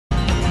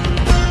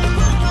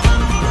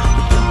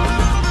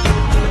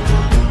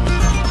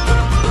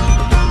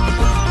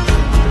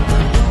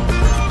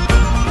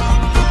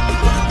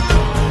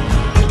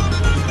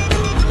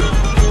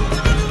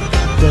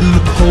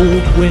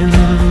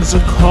winds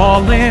are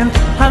calling,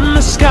 and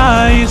the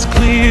sky is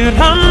clear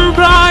and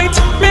bright.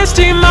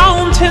 Misty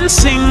mountains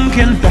sing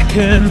and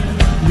beckon,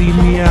 lead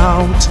me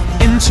out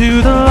into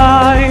the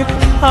light.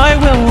 I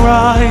will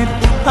ride,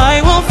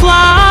 I will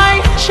fly,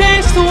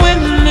 chase the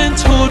wind and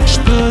touch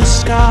the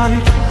sky.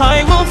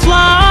 I will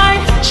fly,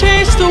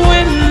 chase the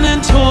wind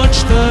and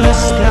touch the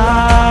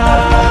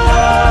sky.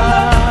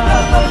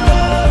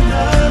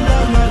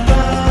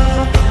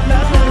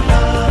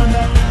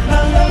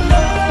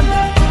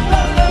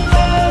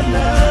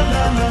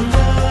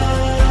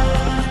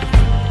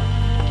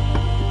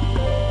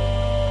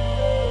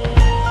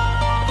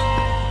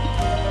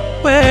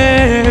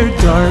 Where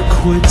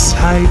dark woods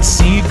hide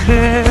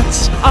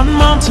secrets, on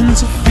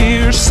mountains of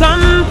fierce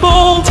and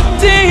bold,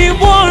 deep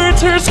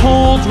waters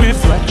hold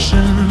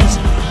reflections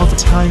of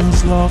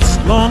times lost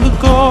long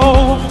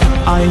ago.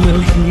 I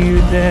will hear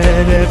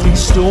that every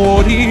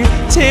story,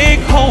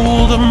 take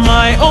hold of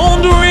my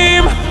own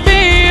dream.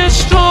 Be as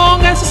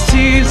strong as the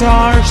seas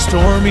are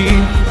stormy,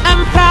 and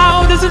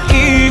proud as an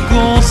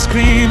eagle's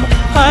scream.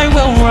 I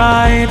will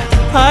ride,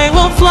 I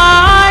will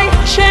fly,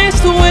 chase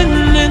the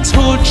wind and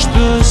touch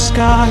the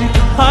sky.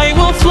 I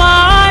will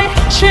fly,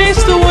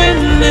 chase the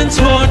wind and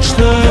touch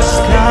the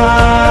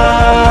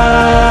sky.